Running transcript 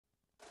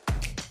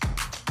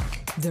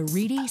The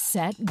Reedy,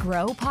 Set,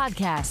 Grow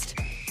podcast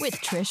with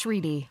Trish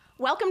Reedy.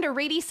 Welcome to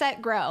Reedy,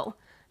 Set, Grow,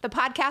 the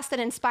podcast that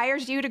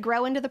inspires you to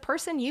grow into the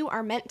person you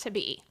are meant to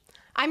be.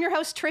 I'm your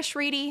host, Trish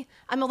Reedy.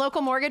 I'm a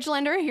local mortgage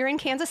lender here in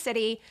Kansas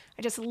City.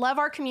 I just love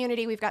our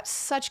community. We've got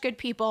such good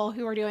people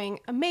who are doing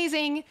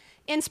amazing,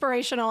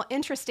 inspirational,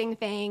 interesting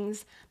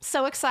things.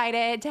 So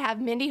excited to have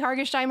Mindy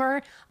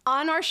Hargesheimer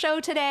on our show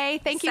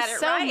today. Thank you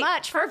so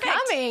much for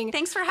coming.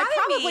 Thanks for having me.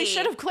 I probably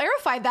should have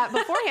clarified that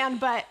beforehand,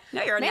 but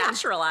no, you're a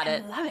natural at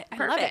it. I love it.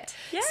 Perfect. I love it.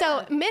 Yeah.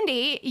 So,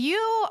 Mindy, you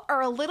are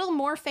a little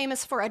more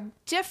famous for a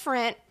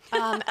different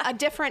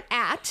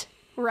at.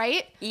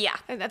 Right? Yeah.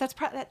 That's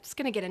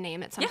going to get a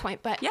name at some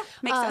point. But yeah,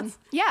 makes sense.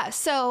 Yeah.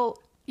 So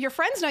your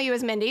friends know you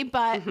as Mindy,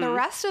 but the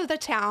rest of the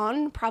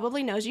town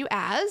probably knows you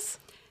as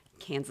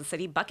Kansas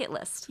City Bucket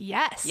List.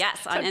 Yes.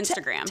 Yes, on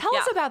Instagram. Tell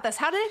us about this.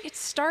 How did it get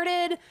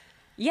started?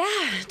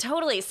 Yeah,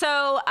 totally.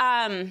 So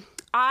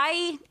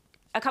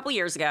a couple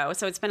years ago,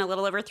 so it's been a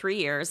little over 3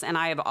 years, and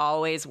I have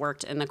always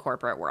worked in the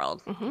corporate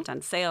world. I've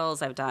done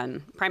sales. I've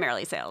done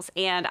primarily sales.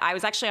 And I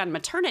was actually on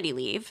maternity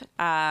leave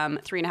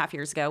 3.5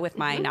 years ago with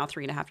my now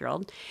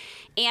 3.5-year-old.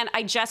 And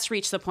I just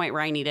reached the point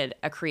where I needed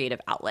a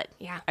creative outlet.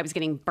 Yeah. I was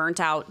getting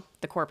burnt out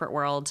the corporate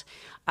world.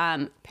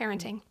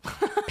 Parenting.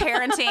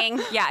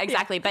 Yeah,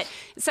 exactly. Yeah. But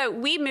so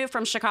we moved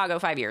from Chicago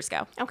 5 years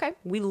ago. Okay.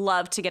 We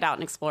love to get out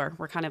and explore.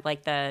 We're kind of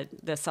like the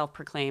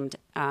self-proclaimed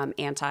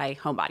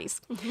anti-homebodies.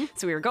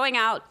 So we were going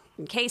out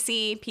in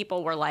Casey.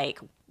 People were like,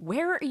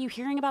 where are you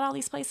hearing about all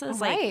these places?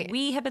 Right. Like,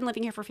 we have been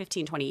living here for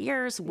 15, 20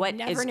 years. What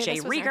Never is knew Jay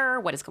this was Rieger? there.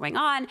 What is going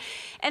on?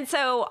 And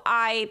so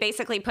I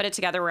basically put it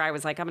together where I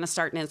was like, I'm going to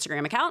start an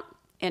Instagram account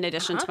in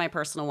addition to my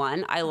personal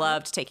one. I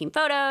loved taking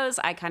photos.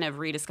 I kind of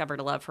rediscovered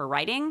a love for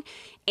writing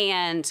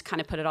and kind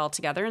of put it all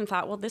together and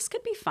thought, well, this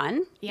could be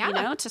fun,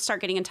 to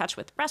start getting in touch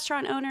with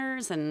restaurant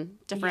owners and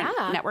different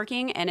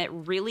networking. And it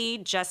really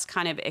just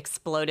kind of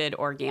exploded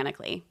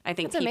organically. I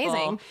think That's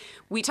amazing.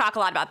 We talk a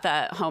lot about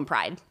the home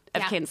pride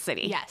of Kansas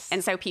City. Yes.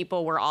 And so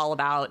people were all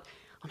about,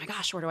 oh my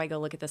gosh, where do I go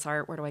look at this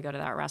art? Where do I go to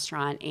that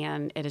restaurant?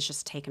 And it has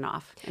just taken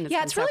off. And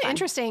It's really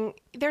interesting.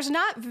 There's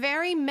not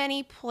very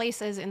many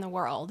places in the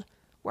world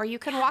where you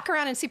can walk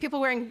around and see people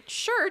wearing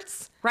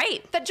shirts.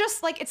 Right. That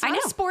just like, it's not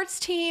a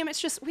sports team.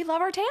 It's just, we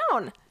love our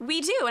town.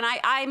 We do. And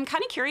I'm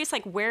kind of curious,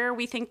 like, where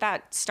we think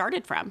that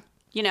started from,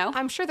 you know?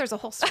 I'm sure there's a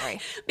whole story.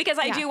 Because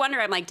I do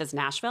wonder, I'm like, does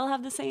Nashville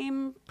have the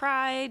same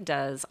pride?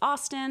 Does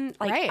Austin?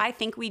 Like, I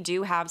think we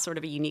do have sort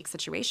of a unique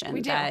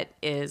situation that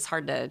is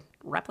hard to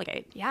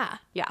replicate. Yeah.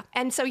 Yeah.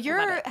 And so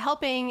you're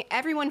helping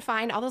everyone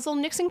find all those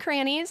little nooks and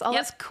crannies, all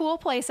those cool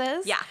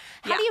places. Yeah.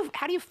 How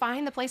do you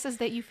find the places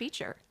that you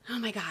feature? Oh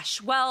my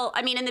gosh. Well,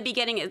 I mean, in the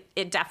beginning,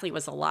 it definitely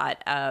was a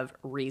lot of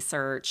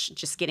research,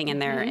 just getting in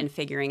there and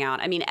figuring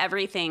out. I mean,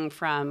 everything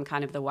from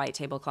kind of the white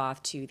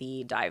tablecloth to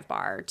the dive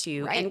bar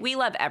to, and we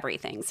love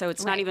everything. So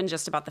it's not even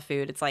just about the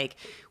food. It's like,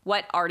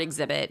 what art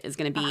exhibit is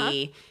going to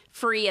be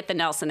free at the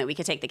Nelson that we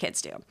could take the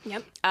kids to?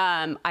 Yep.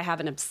 I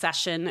have an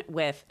obsession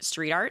with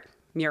street art.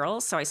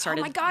 Murals, so I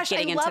started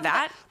getting into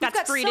that.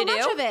 That's free to do.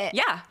 Much of it.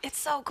 Yeah, it's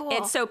so cool.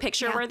 It's so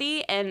picture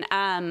worthy, and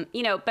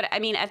but I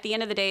mean, at the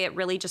end of the day, it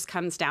really just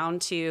comes down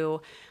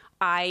to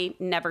I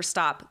never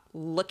stop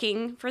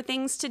looking for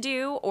things to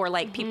do, or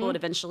like people would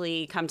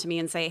eventually come to me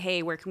and say,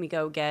 "Hey, where can we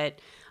go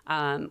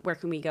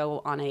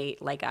on a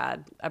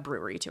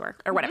brewery tour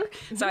or whatever?"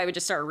 So I would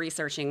just start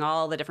researching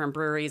all the different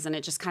breweries, and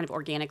it just kind of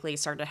organically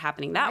started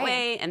happening that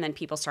way. And then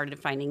people started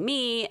finding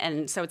me,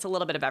 and so it's a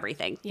little bit of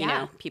everything. You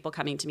know, people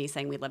coming to me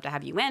saying, "We'd love to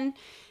have you in,"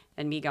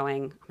 and me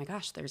going, "Oh my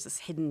gosh, there's this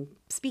hidden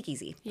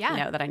speakeasy,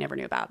 that I never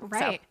knew about."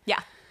 Right. So,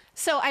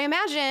 So I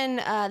imagine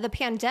the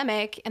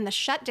pandemic and the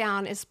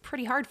shutdown is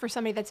pretty hard for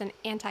somebody that's an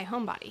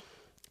anti-homebody.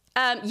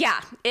 Yeah,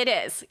 it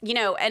is. You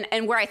know,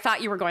 and where I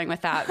thought you were going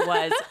with that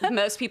was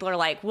most people are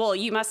like, well,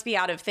 you must be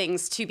out of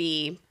things to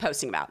be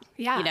posting about.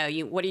 Yeah. You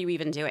know, what are you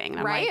even doing? And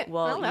I'm like,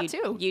 well,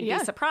 you'd be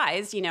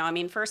surprised. You know, I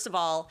mean, first of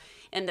all,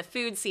 in the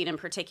food scene in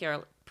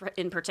particular,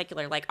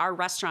 like our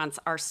restaurants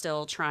are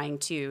still trying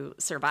to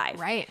survive.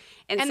 Right.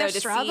 And so they're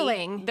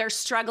struggling. They're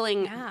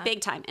struggling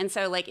big time. And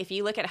so like, if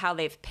you look at how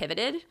they've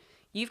pivoted,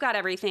 you've got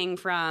everything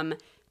from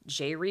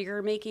Jay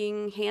Rieger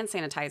making hand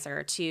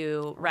sanitizer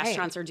to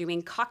restaurants are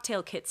doing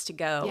cocktail kits to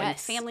go and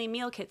family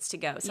meal kits to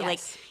go. So like,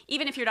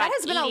 even if you're not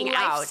eating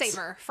out. That has been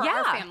a lifesaver for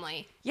our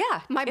family.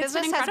 Yeah. My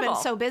business has been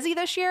so busy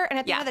this year. And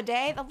at the end of the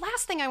day, the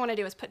last thing I want to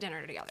do is put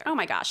dinner together. Oh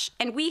my gosh.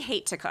 And we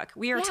hate to cook.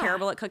 We are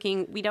terrible at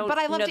cooking. We don't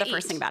know the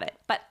first thing about it,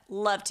 but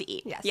love to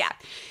eat. Yes. Yeah.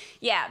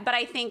 Yeah. But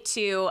I think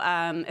too,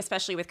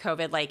 especially with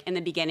COVID, like in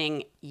the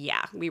beginning,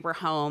 we were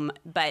home,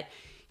 but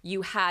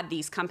you had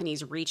these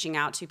companies reaching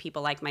out to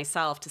people like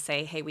myself to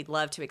say, hey, we'd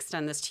love to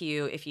extend this to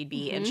you if you'd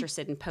be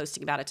interested in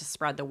posting about it to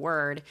spread the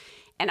word.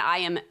 And I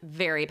am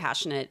very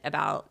passionate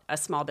about a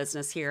small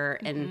business here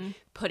and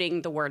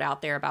putting the word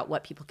out there about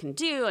what people can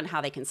do and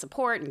how they can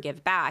support and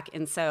give back.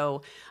 And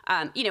so,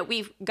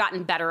 we've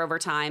gotten better over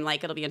time.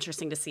 Like, it'll be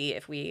interesting to see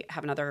if we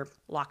have another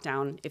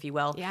lockdown, if you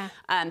will. Yeah.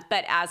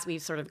 But as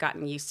we've sort of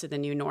gotten used to the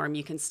new norm,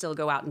 you can still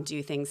go out and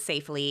do things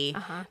safely,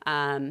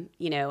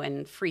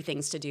 and free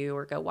things to do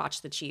or go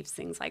watch the Chiefs,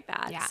 things like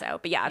that. Yeah. So,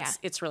 but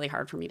it's really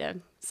hard for me to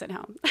sit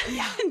home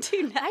Yeah. and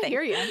do nothing.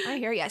 I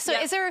hear you. So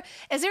Yep.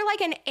 is there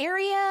like an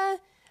area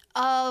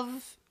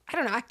of, I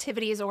don't know,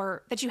 activities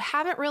or that you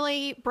haven't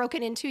really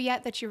broken into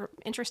yet that you're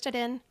interested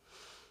in?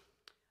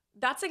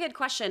 That's a good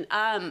question.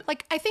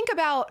 Like, I think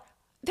about,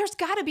 there's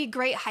got to be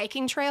great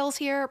hiking trails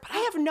here, but I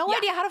have no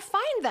idea how to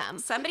find them.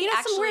 Some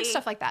weird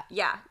stuff like that.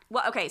 Yeah.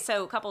 Well, okay.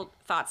 So a couple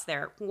thoughts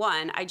there.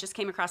 One, I just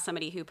came across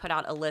somebody who put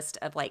out a list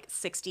of like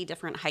 60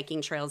 different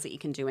hiking trails that you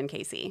can do in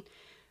KC.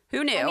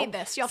 Who knew? I need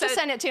this. You'll have to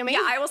send it to me.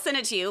 Yeah, I will send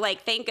it to you.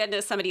 Like, thank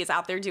goodness somebody is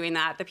out there doing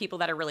that, the people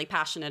that are really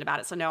passionate about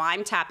it. So now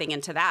I'm tapping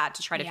into that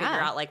to try to figure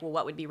out, like, well,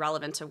 what would be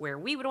relevant to where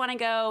we would want to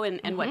go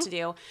and what to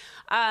do.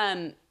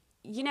 I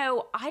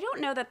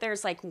don't know that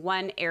there's like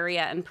one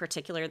area in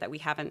particular that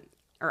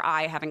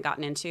I haven't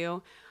gotten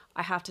into.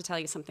 I have to tell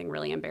you something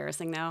really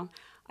embarrassing, though.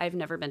 I've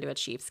never been to a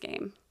Chiefs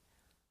game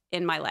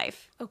in my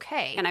life.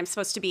 Okay. And I'm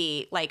supposed to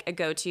be like a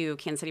go-to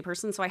Kansas City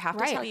person. So I have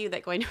to tell you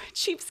that going to a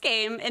Chiefs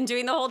game and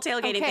doing the whole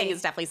tailgating thing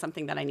is definitely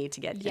something that I need to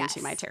get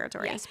into my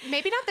territory. Yes.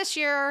 Maybe not this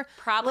year.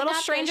 Probably little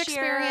not strange this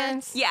year.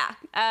 experience. Yeah.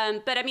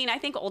 But I mean, I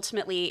think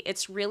ultimately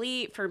it's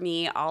really, for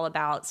me, all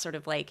about sort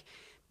of like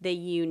the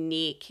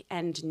unique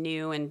and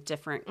new and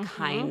different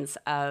kinds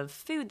of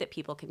food that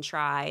people can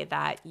try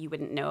that you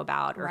wouldn't know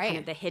about, or kind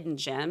of the hidden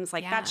gems.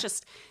 Like that's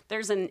just,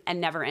 there's a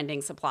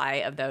never-ending supply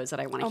of those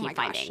that I want to keep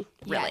finding,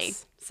 really.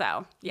 Yes.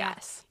 So,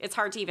 it's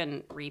hard to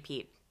even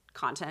repeat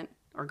content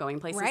or going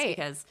places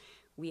because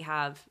we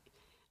have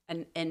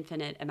an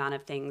infinite amount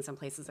of things and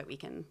places that we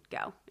can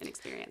go and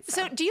experience.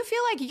 So do you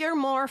feel like you're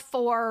more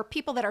for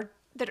people that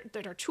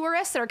are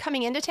tourists that are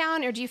coming into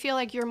town, or do you feel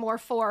like you're more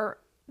for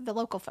the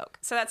local folk?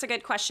 So that's a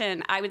good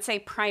question. I would say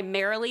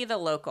primarily the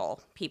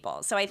local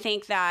people. So I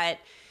think that,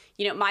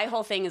 my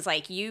whole thing is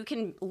like, you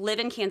can live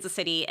in Kansas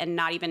City and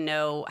not even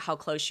know how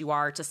close you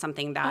are to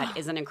something that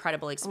is an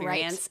incredible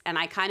experience. And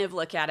I kind of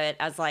look at it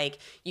as like,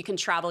 you can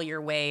travel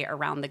your way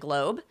around the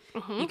globe.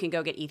 You can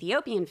go get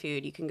Ethiopian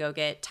food. You can go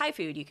get Thai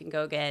food. You can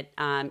go get,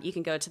 you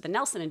can go to the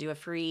Nelson and do a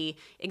free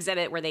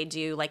exhibit where they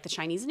do like the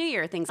Chinese New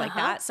Year, things like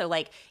that. So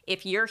like,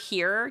 if you're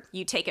here,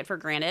 you take it for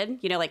granted.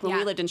 Like when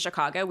we lived in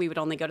Chicago, we would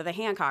only go to the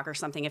Hancock or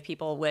something if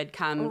people would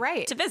come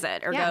to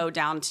visit or go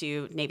down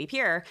to Navy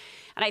Pier.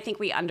 And I think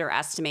we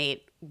underestimate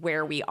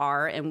where we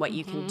are and what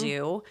you can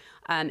do,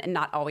 and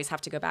not always have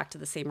to go back to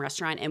the same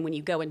restaurant. And when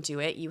you go and do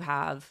it, you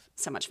have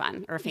so much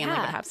fun, or a family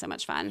would have so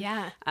much fun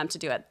to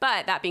do it.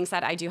 But that being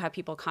said, I do have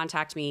people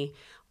contact me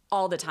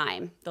all the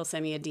time. They'll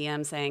send me a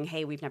DM saying,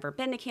 hey, we've never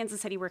been to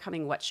Kansas City. We're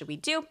coming. What should we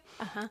do?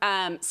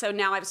 So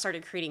now I've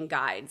started creating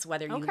guides,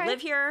 whether you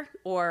live here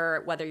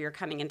or whether you're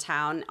coming in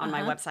town. On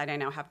my website, I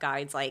now have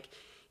guides like,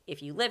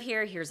 if you live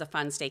here, here's a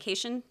fun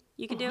staycation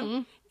you can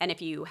do. And if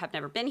you have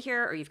never been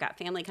here or you've got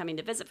family coming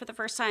to visit for the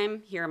first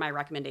time, here are my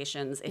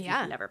recommendations if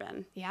you've never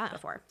been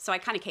before. So I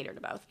kind of cater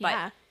to both,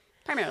 but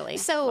primarily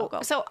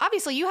local. So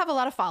obviously you have a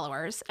lot of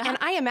followers, and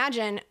I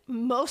imagine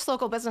most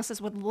local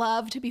businesses would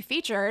love to be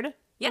featured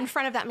in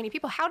front of that many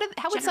people. How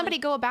would somebody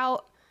go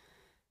about,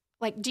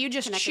 like, do you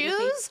just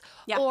choose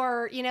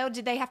or,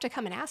 did they have to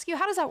come and ask you?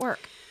 How does that work?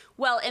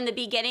 Well, in the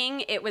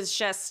beginning, it was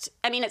just,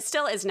 it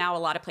still is now a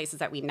lot of places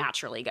that we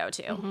naturally go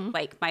to.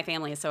 Like, my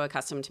family is so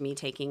accustomed to me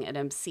taking an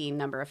obscene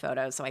number of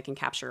photos so I can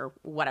capture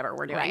whatever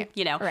we're doing,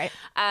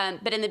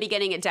 But in the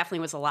beginning, it definitely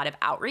was a lot of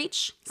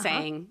outreach,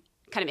 saying,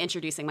 kind of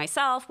introducing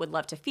myself, would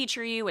love to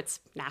feature you. It's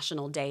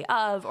National Day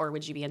of, or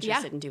would you be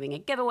interested in doing a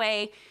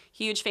giveaway?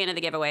 Huge fan of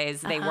the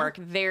giveaways. They work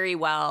very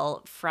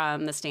well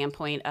from the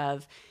standpoint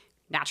of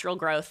natural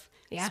growth.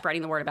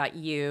 Spreading the word about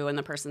you and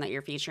the person that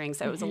you're featuring.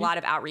 So it was a lot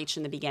of outreach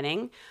in the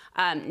beginning.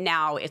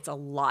 Now it's a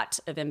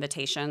lot of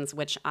invitations,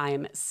 which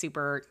I'm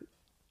super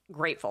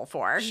grateful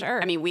for.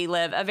 Sure. We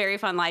live a very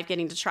fun life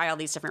getting to try all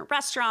these different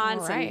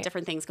restaurants and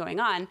different things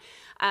going on.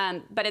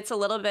 But it's a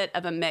little bit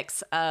of a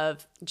mix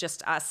of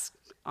just us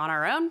on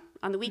our own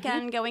on the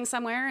weekend going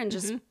somewhere and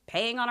just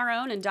paying on our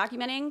own and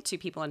documenting, to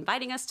people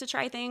inviting us to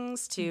try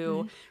things,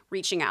 to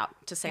reaching out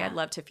to say, I'd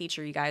love to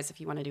feature you guys if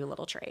you want to do a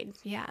little trade.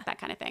 That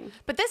kind of thing.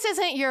 But this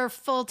isn't your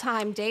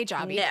full-time day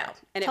job either. No,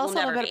 and it will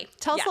never be.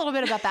 Tell us a little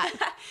bit about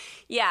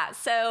that.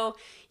 So,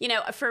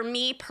 for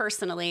me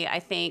personally, I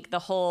think the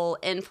whole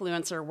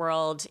influencer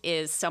world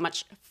is so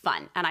much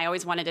fun. And I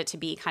always wanted it to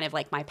be kind of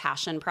like my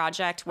passion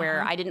project,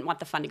 where I didn't want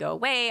the fun to go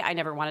away. I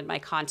never wanted my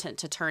content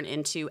to turn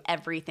into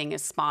everything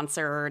is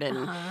sponsored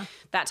and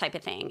that type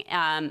of thing.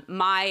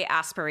 My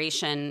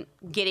aspiration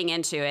getting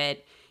into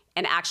it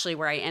And actually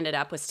where I ended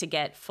up was to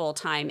get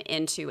full-time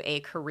into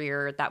a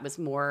career that was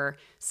more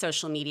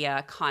social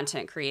media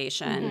content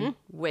creation,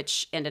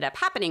 which ended up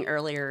happening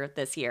earlier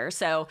this year.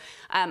 So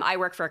I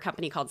work for a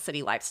company called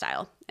City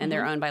Lifestyle, and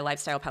they're owned by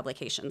Lifestyle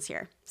Publications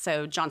here.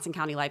 So Johnson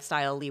County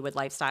Lifestyle, Leawood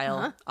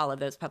Lifestyle, all of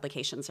those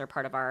publications are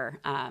part of our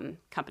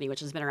company, which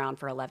has been around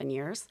for 11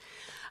 years.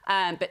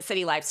 But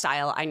City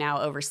Lifestyle, I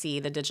now oversee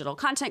the digital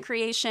content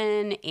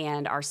creation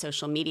and our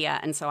social media.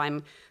 And so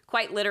I'm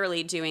quite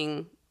literally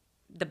doing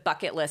the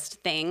bucket list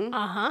thing,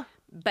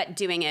 but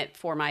doing it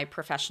for my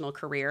professional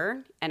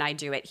career. And I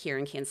do it here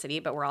in Kansas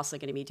City, but we're also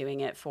going to be doing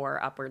it for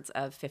upwards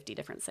of 50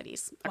 different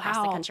cities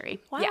across the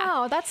country.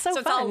 Wow, that's so fun.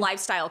 It's all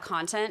lifestyle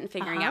content and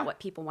figuring out what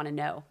people want to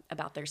know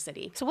about their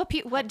city. So what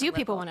do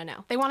people want to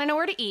know? They want to know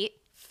where to eat.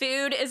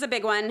 Food is a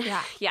big one.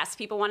 Yeah. Yes,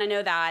 people want to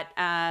know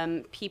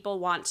that. People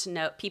want to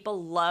know,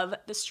 people love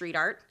the street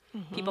art.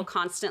 People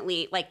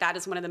constantly, like, that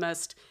is one of the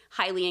most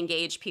highly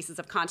engaged pieces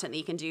of content that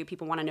you can do.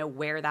 People want to know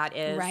where that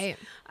is. Right.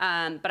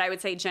 But I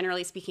would say,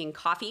 generally speaking,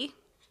 coffee,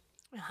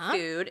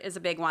 food is a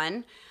big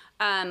one.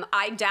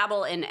 I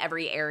dabble in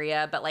every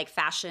area, but like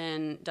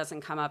fashion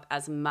doesn't come up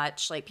as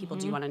much. Like people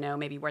do want to know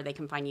maybe where they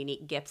can find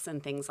unique gifts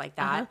and things like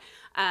that.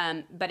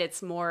 But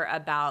it's more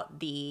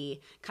about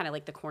the kind of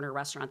like the corner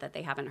restaurant that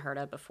they haven't heard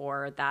of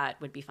before that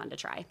would be fun to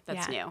try.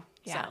 That's new.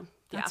 Yeah. So,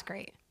 That's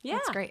great. Yeah.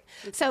 That's great.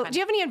 It's So fun. do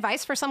you have any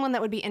advice for someone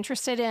that would be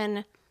interested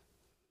in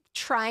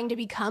trying to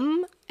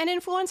become an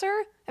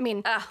influencer? I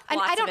mean, and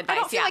I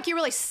don't feel like you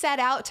really set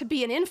out to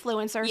be an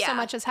influencer so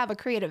much as have a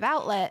creative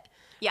outlet.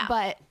 Yeah.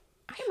 But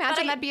I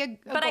imagine that'd be a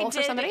goal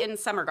for somebody. But I did in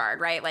some regard,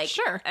 right? Like,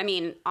 sure. I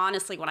mean,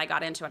 honestly, when I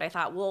got into it, I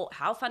thought, well,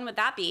 how fun would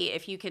that be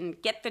if you can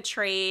get the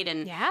trade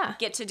and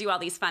get to do all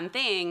these fun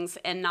things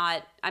and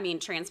not, I mean,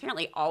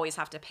 transparently always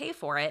have to pay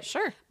for it.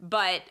 Sure.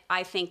 But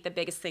I think the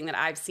biggest thing that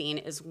I've seen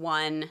is,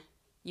 one,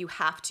 you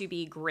have to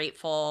be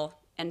grateful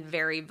and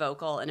very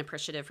vocal and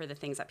appreciative for the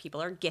things that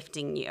people are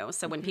gifting you.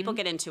 So when people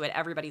get into it,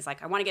 everybody's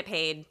like, I want to get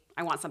paid.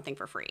 I want something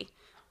for free.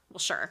 Well,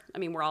 sure. I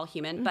mean, we're all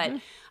human, but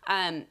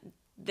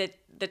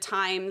the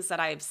times that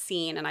I've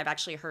seen, and I've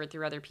actually heard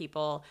through other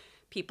people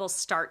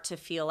start to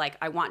feel like,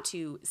 I want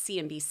to see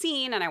and be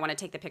seen, and I want to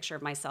take the picture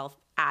of myself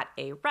at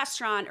a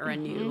restaurant or a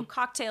new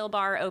cocktail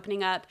bar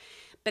opening up,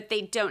 but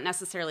they don't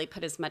necessarily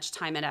put as much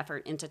time and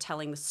effort into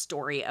telling the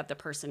story of the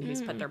person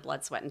who's put their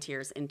blood, sweat, and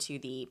tears into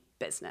the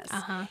business.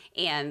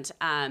 And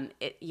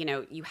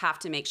you have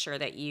to make sure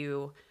that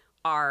you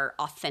are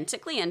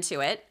authentically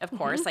into it, of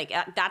course. Like,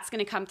 that's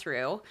going to come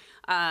through.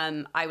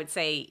 I would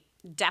say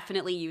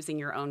definitely using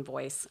your own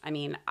voice. I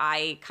mean,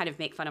 I kind of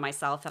make fun of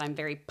myself that I'm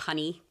very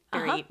punny,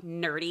 very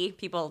nerdy.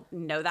 People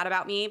know that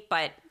about me,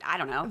 but I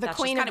don't know. The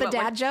queen of the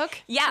dad joke?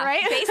 Yeah,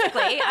 right?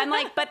 basically. I'm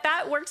like, but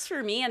that works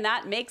for me, and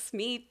that makes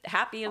me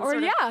happy and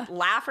sort of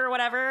laugh or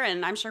whatever.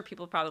 And I'm sure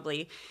people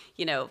probably,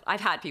 I've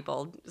had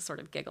people sort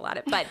of giggle at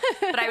it. But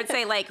I would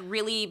say, like,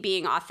 really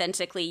being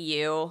authentically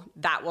you,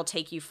 that will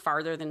take you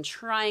farther than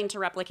trying to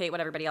replicate what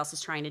everybody else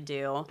is trying to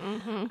do.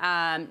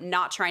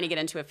 Not trying to get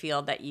into a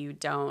field that you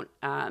don't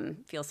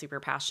feel super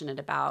passionate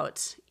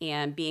about,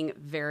 and being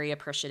very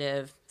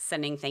appreciative,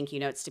 sending thank you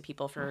notes to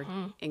people for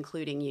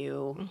including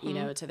you,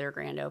 to their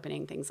grand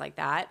opening, things like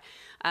that.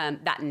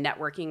 That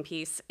networking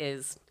piece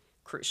is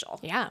crucial.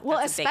 Yeah. Well,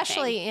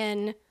 especially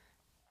in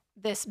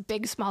this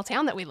big small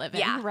town that we live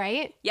in,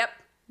 right? Yep.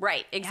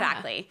 Right.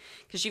 Exactly.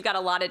 Because you've got a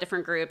lot of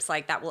different groups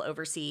like that will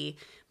oversee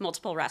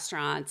multiple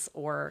restaurants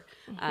or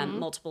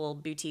multiple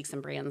boutiques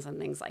and brands and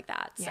things like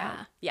that. So,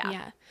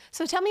 yeah.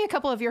 So tell me a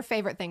couple of your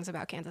favorite things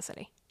about Kansas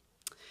City.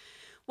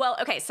 Well,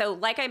 okay. So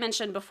like I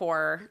mentioned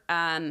before,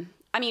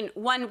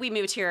 one, we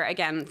moved here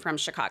again from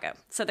Chicago.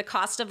 So the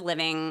cost of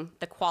living,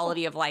 the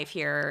quality of life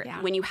here,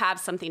 when you have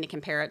something to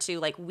compare it to,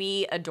 like,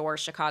 we adore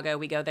Chicago.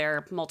 We go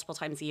there multiple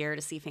times a year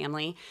to see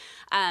family.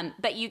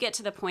 But you get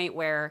to the point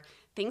where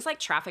things like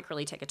traffic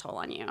really take a toll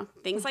on you.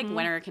 Things like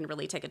winter can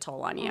really take a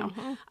toll on you.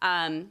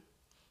 And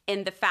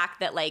the fact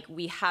that, like,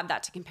 we have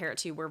that to compare it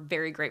to, we're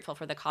very grateful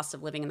for the cost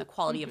of living and the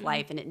quality of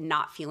life, and it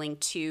not feeling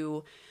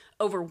too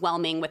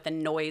overwhelming with the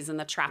noise and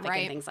the traffic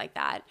and things like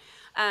that.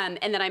 And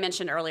then I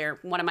mentioned earlier,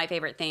 one of my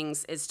favorite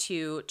things is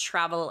to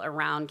travel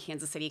around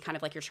Kansas City, kind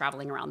of like you're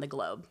traveling around the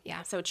globe.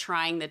 Yeah. So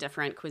trying the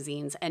different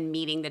cuisines and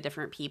meeting the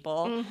different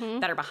people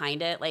that are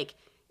behind it. Like,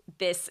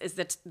 this is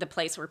the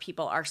place where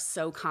people are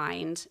so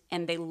kind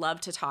and they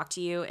love to talk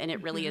to you. And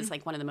it really is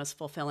like one of the most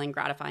fulfilling,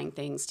 gratifying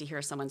things to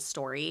hear someone's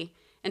story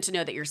and to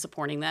know that you're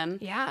supporting them.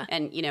 Yeah.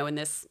 And,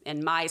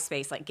 in my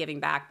space, like, giving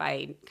back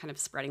by kind of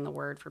spreading the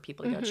word for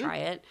people to go try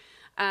it.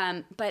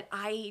 But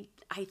I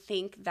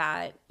think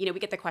that, we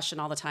get the question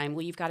all the time,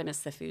 well, you've got to miss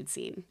the food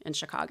scene in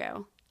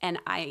Chicago. And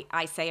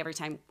I say every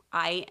time,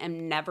 I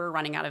am never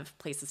running out of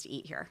places to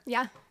eat here.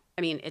 Yeah.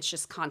 I mean, it's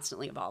just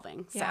constantly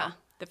evolving. So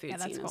the food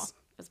scene is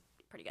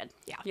pretty good.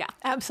 Yeah. Yeah.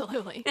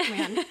 Absolutely.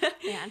 Man.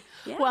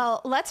 Yeah.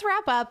 Well, let's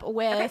wrap up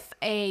with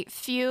a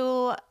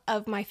few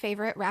of my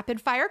favorite rapid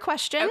fire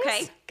questions.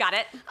 Okay. Got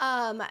it.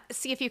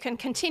 See if you can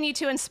continue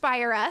to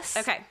inspire us.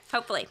 Okay.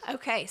 Hopefully.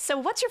 Okay. So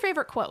what's your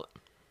favorite quote?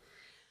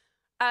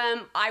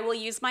 I will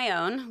use my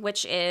own,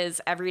 which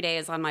is every day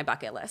is on my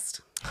bucket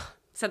list.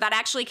 So that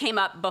actually came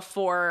up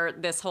before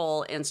this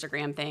whole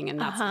Instagram thing, and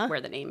that's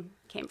where the name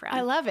came from.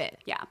 I love it.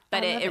 Yeah,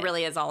 but it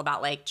really is all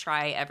about like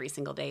try every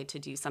single day to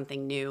do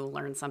something new,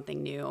 learn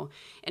something new.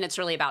 And it's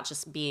really about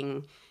just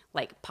being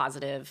like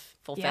positive,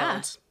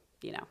 fulfilled,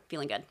 you know,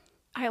 feeling good.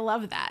 I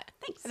love that.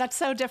 Thanks. That's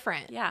so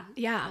different. Yeah.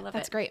 Yeah. I love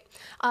that's it. great.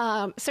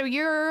 So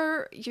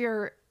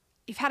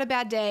you've had a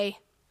bad day.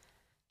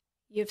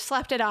 You've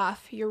slept it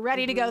off. You're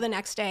ready to go the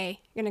next day.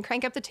 You're going to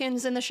crank up the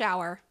tunes in the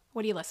shower.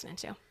 What are you listening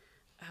to?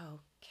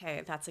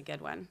 Okay, that's a good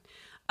one.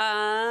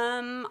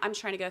 I'm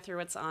trying to go through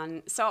what's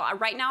on. So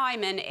right now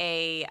I'm in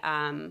a,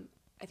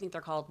 I think they're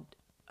called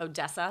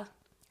Odessa.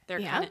 They're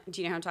kind of,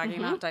 do you know who I'm talking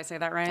about? Did I say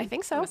that right? I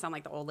think so. I'm gonna sound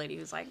like the old lady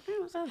who's like,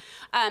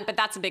 but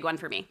that's a big one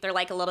for me. They're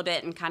like a little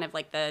bit in kind of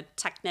like the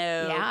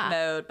techno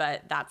mode,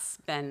 but that's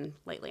been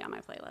lately on my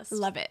playlist.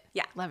 Love it.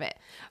 Yeah. Love it.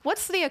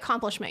 What's the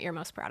accomplishment you're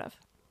most proud of?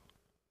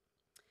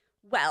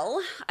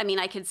 Well, I mean,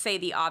 I could say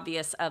the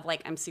obvious of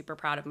like, I'm super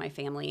proud of my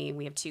family.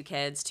 We have 2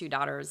 kids, 2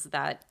 daughters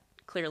that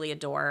clearly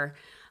adore.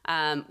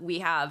 We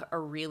have a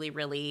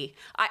really,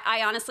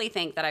 I honestly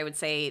think that I would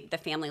say the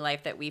family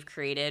life that we've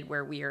created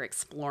where we are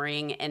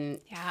exploring and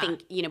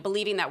think, you know,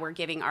 believing that we're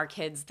giving our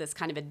kids this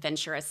kind of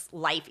adventurous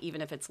life,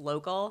 even if it's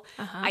local.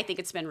 I think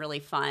it's been really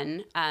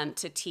fun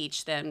to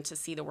teach them to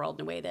see the world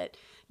in a way that,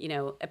 you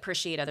know,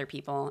 appreciate other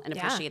people and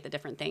appreciate the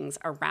different things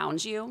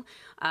around you.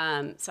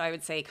 So I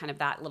would say kind of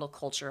that little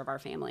culture of our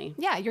family.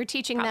 Yeah, you're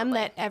teaching them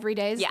that every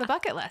day is the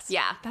bucket list.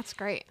 Yeah. That's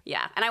great.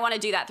 Yeah. And I want to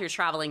do that through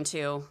traveling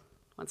too,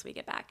 once we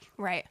get back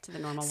to the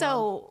normal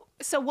world.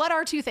 So what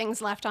are 2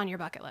 things left on your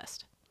bucket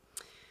list?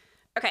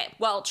 Okay,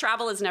 well,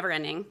 travel is never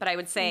ending, but I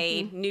would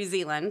say New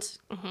Zealand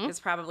is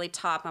probably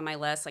top on my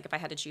list. Like if I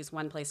had to choose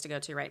one place to go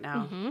to right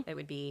now, it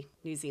would be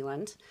New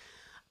Zealand.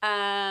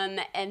 And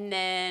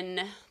then,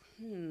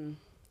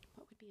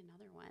 what would be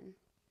another one?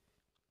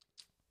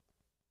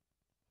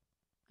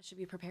 I should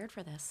be prepared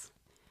for this.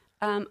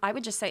 I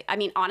would just say, I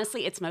mean,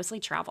 honestly, it's mostly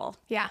travel.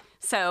 Yeah.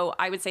 So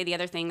I would say the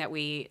other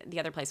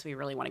place we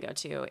really want to go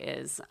to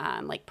is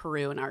like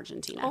Peru and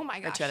Argentina. Oh my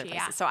gosh, 2 other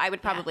places. So I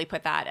would probably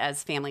put that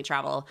as family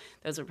travel.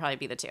 Those would probably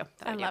be the 2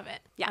 that I do. love it.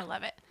 Yeah. I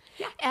love it.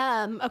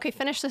 Yeah. Okay,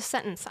 finish this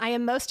sentence. I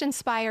am most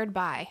inspired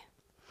by.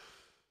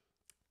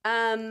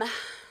 I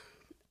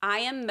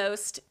am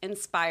most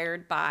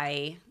inspired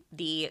by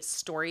the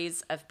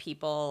stories of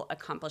people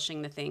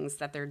accomplishing the things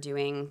that they're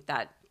doing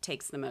that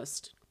takes the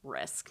most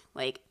risk.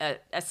 Like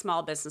a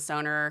small business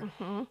owner,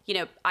 you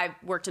know, I've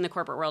worked in the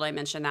corporate world. I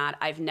mentioned that.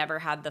 I've never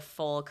had the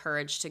full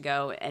courage to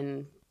go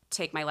and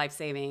take my life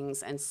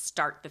savings and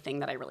start the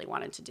thing that I really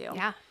wanted to do.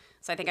 Yeah.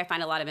 So I think I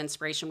find a lot of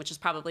inspiration, which is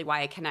probably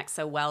why I connect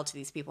so well to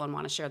these people and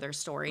want to share their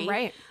story.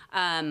 Right.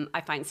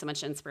 I find so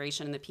much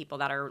inspiration in the people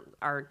that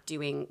are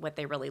doing what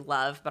they really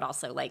love, but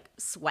also like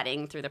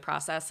sweating through the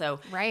process. So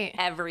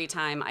every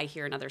time I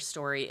hear another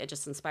story, it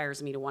just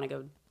inspires me to want to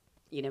go,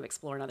 you know,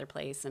 explore another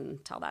place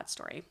and tell that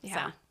story.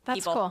 Yeah, so,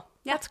 that's cool.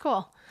 Yeah. That's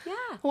cool. Yeah.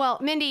 Well,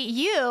 Mindy,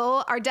 you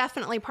are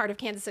definitely part of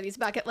Kansas City's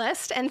bucket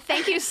list, and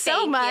thank you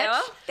so much.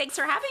 Thanks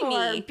for having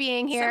me.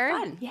 Being here. So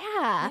fun.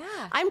 Yeah.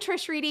 I'm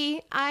Trish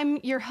Reedy. I'm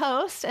your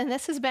host, and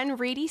this has been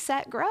Reedy,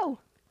 Set, Grow.